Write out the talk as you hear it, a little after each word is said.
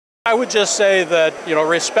I would just say that,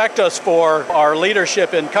 respect us for our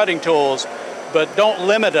leadership in cutting tools, but don't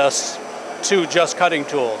limit us to just cutting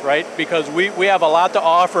tools, right? Because we have a lot to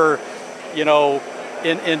offer,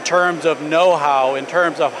 in terms of know-how, in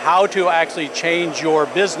terms of how to actually change your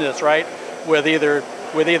business, right? With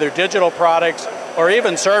either digital products or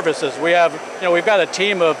even services. We've got a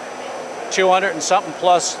team of 200 and something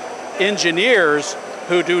plus engineers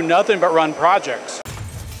who do nothing but run projects.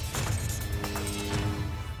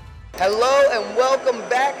 Hello and welcome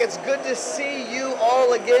back. It's good to see you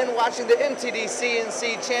all again watching the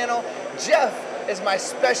MTDCNC channel. Jeff is my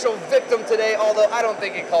special victim today, although I don't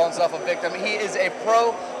think he'd call himself a victim. He is a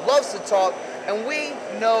pro, loves to talk, and we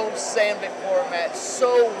know Sandvik Coromant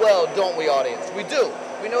so well, don't we, audience? We do.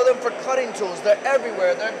 We know them for cutting tools. They're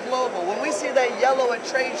everywhere. They're global. When we see that yellow at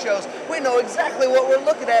trade shows, we know exactly what we're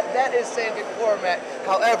looking at. That is Sandvik Coromant.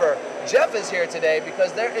 However, Jeff is here today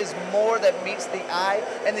because there is more that meets the eye,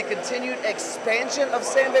 and the continued expansion of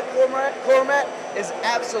Sandvik Coromant is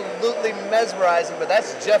absolutely mesmerizing, but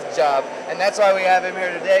that's Jeff's job, and that's why we have him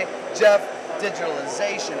here today. Jeff,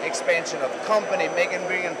 digitalization, expansion of company,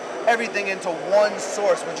 bringing everything into one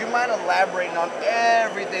source. Would you mind elaborating on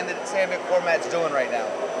everything that Sandvik Coromant's doing right now?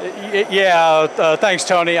 Yeah, thanks,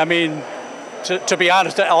 Tony. I mean, to be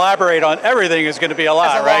honest, to elaborate on everything is going to be a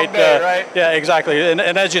lot, right? Long day, right? Yeah, exactly. And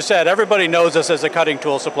as you said, everybody knows us as a cutting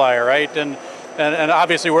tool supplier, right? And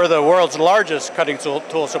obviously we're the world's largest cutting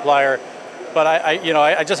tool supplier. But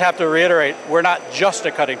I just have to reiterate, we're not just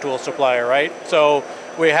a cutting tool supplier, right? So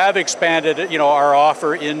we have expanded, our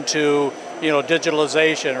offer into,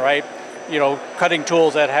 digitalization, right? Cutting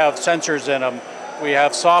tools that have sensors in them. We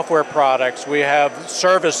have software products. We have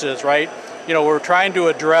services, right? We're trying to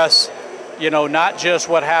address, not just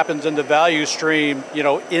what happens in the value stream,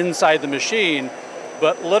 inside the machine,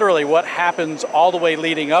 but literally what happens all the way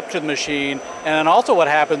leading up to the machine, and then also what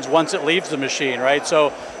happens once it leaves the machine, right?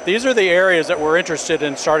 So these are the areas that we're interested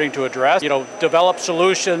in starting to address. Develop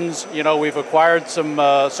solutions. We've acquired some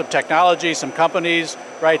technology, some companies,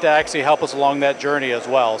 right, to actually help us along that journey as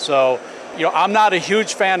well. So, I'm not a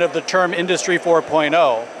huge fan of the term Industry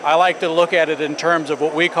 4.0. I like to look at it in terms of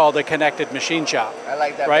what we call the connected machine shop. I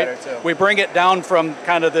like that right? better too. We bring it down from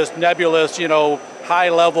kind of this nebulous,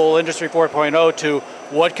 high-level Industry 4.0 to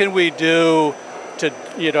what can we do to,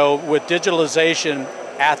 with digitalization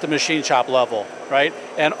at the machine shop level, right?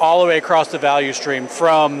 And all the way across the value stream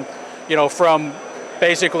from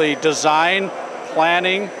basically design,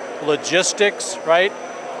 planning, logistics, right?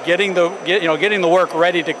 Getting the work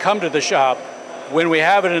ready to come to the shop. When we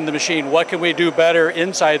have it in the machine, what can we do better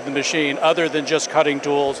inside the machine other than just cutting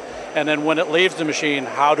tools? And then when it leaves the machine,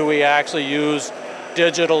 how do we actually use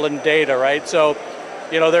digital and data, right? So,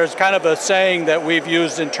 there's kind of a saying that we've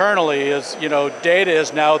used internally is, data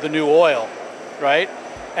is now the new oil, right?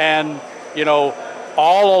 And,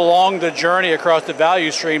 all along the journey across the value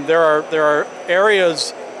stream, there are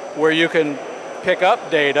areas where you can pick up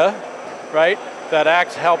data, right? That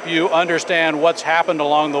help you understand what's happened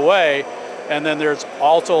along the way. And then there's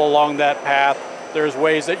also along that path, there's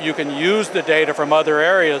ways that you can use the data from other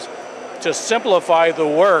areas to simplify the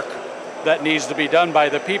work that needs to be done by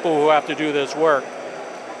the people who have to do this work.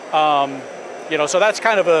 So that's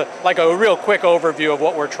kind of a real quick overview of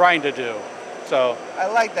what we're trying to do. So I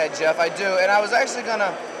like that, Jeff, I do. And I was actually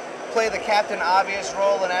gonna play the Captain Obvious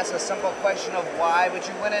role and ask a simple question of why, but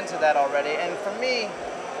you went into that already. And for me,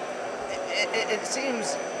 it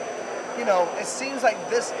seems, it seems like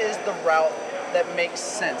this is the route that makes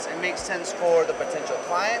sense. It makes sense for the potential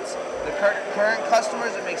clients, the current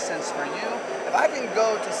customers. It makes sense for you. If I can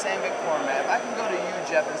go to Sandvik Coromant, if I can go to you,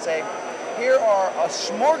 Jeff, and say, here are a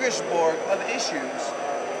smorgasbord of issues,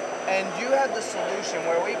 and you have the solution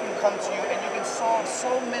where we can come to you and you can solve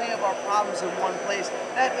so many of our problems in one place.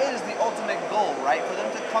 That is the ultimate goal, right? For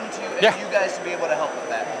them to come to you and you guys to be able to help with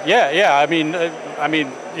that. Yeah. I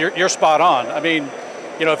mean, you're spot on. I mean,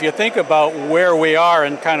 if you think about where we are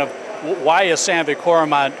and kind of why is Sandvik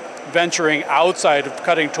Coromant venturing outside of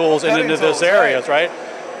cutting tools and into this areas, right?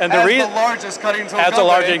 And the largest cutting tool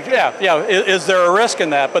company. Is there a risk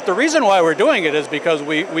in that? But the reason why we're doing it is because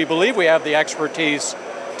we believe we have the expertise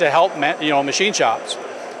to help machine shops.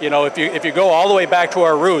 If you go all the way back to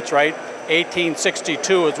our roots, right?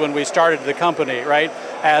 1862 is when we started the company, right?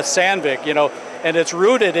 As Sandvik, and it's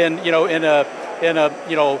rooted in a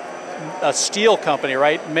steel company,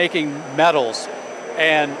 right? Making metals,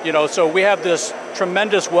 and so we have this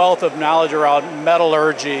tremendous wealth of knowledge around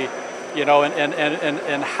metallurgy,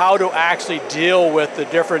 and how to actually deal with the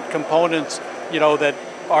different components, that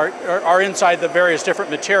are inside the various different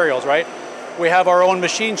materials, right? We have our own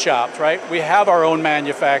machine shops, right? We have our own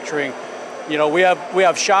manufacturing. we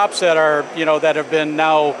have shops that are, that have been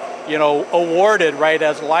now, awarded, right,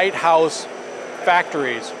 as lighthouse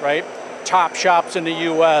factories, right? Top shops in the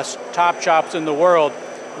US, top shops in the world.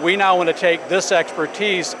 We now want to take this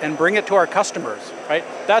expertise and bring it to our customers, right?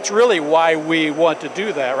 That's really why we want to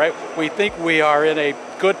do that, right? We think we are in a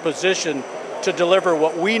good position to deliver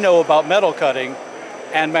what we know about metal cutting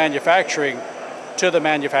and manufacturing to the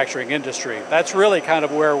manufacturing industry. That's really kind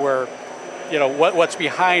of where we're, what's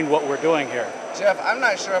behind what we're doing here. Jeff, I'm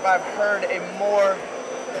not sure if I've heard a more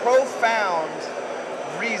profound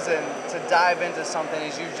reason to dive into something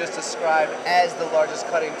as you just described as the largest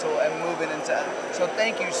cutting tool and moving into it. So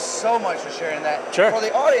thank you so much for sharing that. Sure. For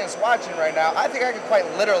the audience watching right now, I think I could quite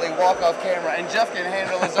literally walk off camera and Jeff can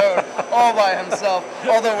handle his own all by himself,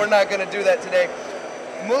 although we're not going to do that today.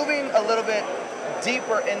 Moving a little bit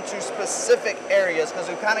deeper into specific areas, because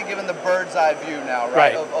we've kind of given the bird's eye view now,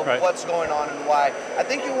 right, of what's going on and why. I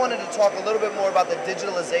think you wanted to talk a little bit more about the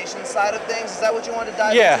digitalization side of things. Is that what you wanted to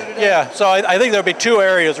dive into today? Yeah, so I think there'll be two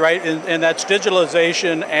areas, right, and that's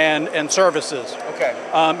digitalization and services. Okay.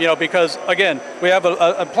 Because, again, we have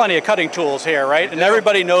plenty of cutting tools here, right, and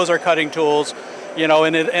everybody knows our cutting tools.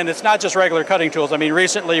 And it's not just regular cutting tools. I mean,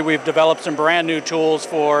 recently we've developed some brand new tools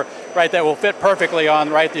that will fit perfectly on,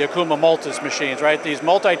 the Akuma Multis machines, right? These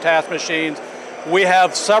multitask machines. We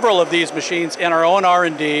have several of these machines in our own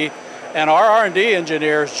R&D, and our R&D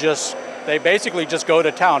engineers they basically just go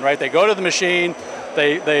to town, right? They go to the machine,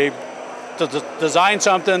 they design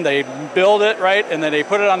something, they build it, right? And then they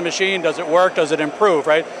put it on the machine. Does it work? Does it improve,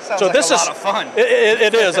 right? Sounds like a lot of fun.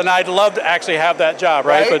 It is, and I'd love to actually have that job,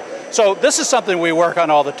 right? So this is something we work on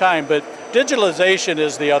all the time, but digitalization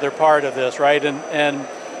is the other part of this, right? And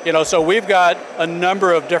so we've got a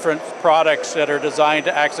number of different products that are designed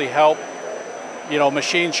to actually help,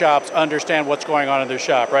 machine shops understand what's going on in their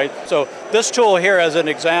shop, right? So this tool here, as an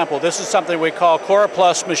example, this is something we call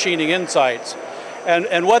CoroPlus MachiningInsights.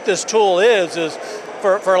 And what this tool is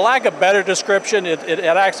for lack of better description, it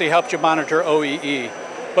actually helps you monitor OEE.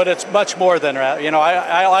 But it's much more than that.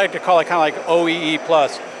 I like to call it kind of like OEE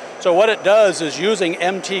plus. So what it does is using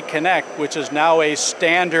MT Connect, which is now a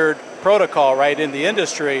standard protocol, right, in the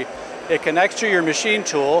industry, it connects to your machine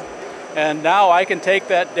tool, and now I can take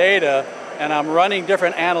that data and I'm running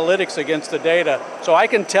different analytics against the data. So I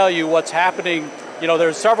can tell you what's happening.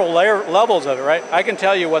 There's several levels of it, right? I can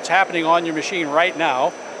tell you what's happening on your machine right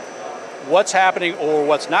now, what's happening or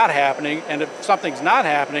what's not happening, and if something's not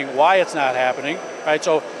happening, why it's not happening, right?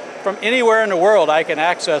 So from anywhere in the world, I can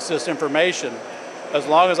access this information as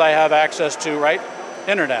long as I have access to,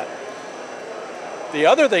 internet. The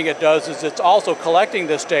other thing it does is it's also collecting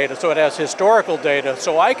this data, so it has historical data,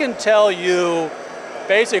 so I can tell you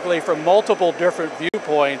basically from multiple different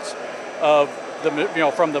viewpoints of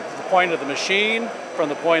from the point of the machine, from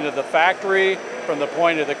the point of the factory, from the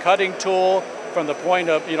point of the cutting tool, from the point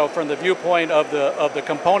of, from the viewpoint of the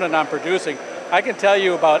component I'm producing. I can tell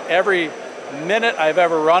you about every minute I've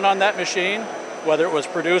ever run on that machine, whether it was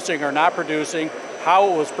producing or not producing,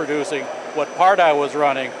 how it was producing, what part I was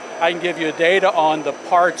running. I can give you data on the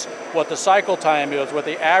parts, what the cycle time is, what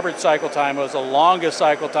the average cycle time was, the longest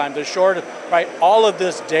cycle time, the shortest, right? All of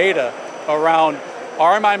this data around,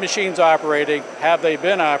 are my machines operating? Have they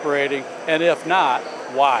been operating? And if not,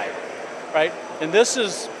 why? Right? And this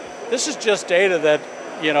is just data that,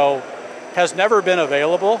 has never been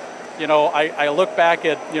available. I look back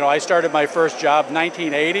at, I started my first job in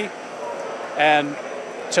 1980, and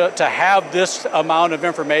to have this amount of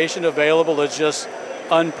information available is just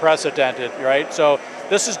unprecedented, right? So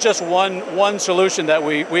this is just one solution that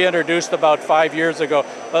we introduced about 5 years ago,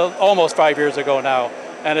 almost 5 years ago now.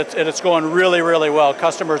 And it's going really, really well.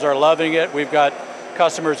 Customers are loving it. We've got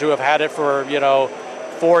customers who have had it for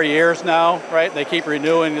 4 years now, right? They keep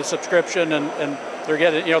renewing the subscription, and they're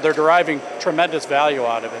getting, they're deriving tremendous value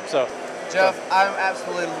out of it. So, Jeff, I'm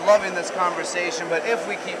absolutely loving this conversation, but if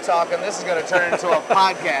we keep talking, this is going to turn into a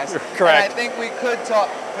podcast. Correct. And I think we could talk.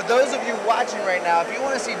 For those of you watching right now, if you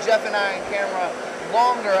want to see Jeff and I on camera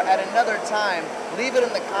longer at another time, leave it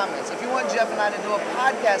in the comments. If you want Jeff and I to do a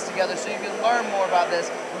podcast together so you can learn more about this,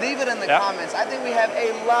 leave it in the comments. I think we have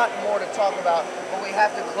a lot more to talk about, but we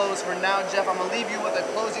have to close for now. Jeff, I'm going to leave you with a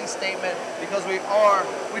closing statement because we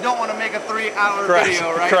don't want to make a 3-hour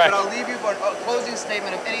video, right? Correct. But I'll leave you for a closing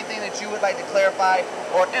statement of anything that you would like to clarify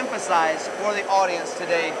or emphasize for the audience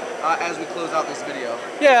today as we close out this video.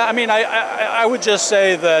 Yeah, I mean, I would just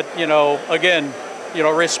say that, again,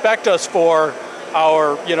 respect us for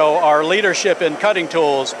our leadership in cutting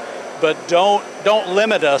tools, but don't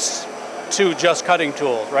limit us to just cutting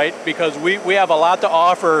tools, right? Because we have a lot to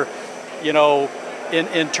offer,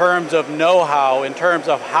 in terms of know-how, in terms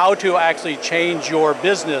of how to actually change your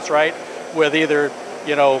business, right? With either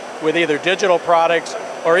digital products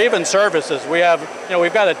or even services. We have,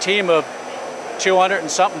 we've got a team of 200 and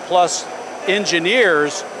something plus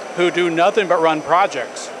engineers who do nothing but run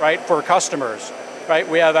projects, right, for customers, right?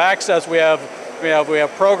 We have access, we have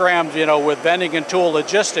programs, with vending and tool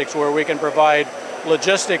logistics where we can provide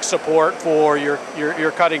logistics support for your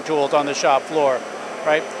cutting tools on the shop floor,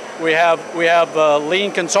 right? We have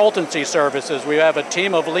lean consultancy services. We have a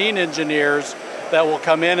team of lean engineers that will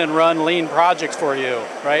come in and run lean projects for you,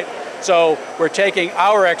 right? So we're taking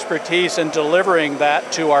our expertise and delivering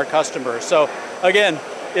that to our customers. So again,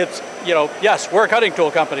 it's, yes, we're a cutting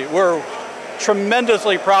tool company. We're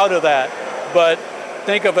tremendously proud of that, but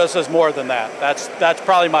think of us as more than that. That's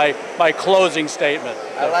probably my closing statement.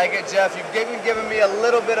 I like it, Jeff. You've given me a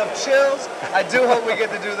little bit of chills. I do hope we get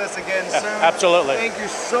to do this again soon. Absolutely. Thank you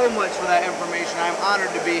so much for that information. I'm honored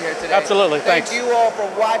to be here today. Absolutely, thanks. Thank you all for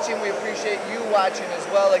watching. We appreciate you watching as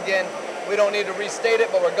well. Again, we don't need to restate it,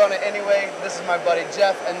 but we're gonna anyway. This is my buddy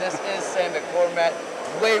Jeff, and this is Sandvik Coromant.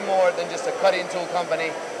 Way more than just a cutting tool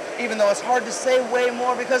company, even though it's hard to say way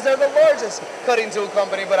more because they're the largest cutting tool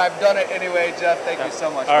company, but I've done it anyway. Jeff, thank you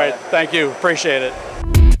so much. All right, thank you, appreciate it.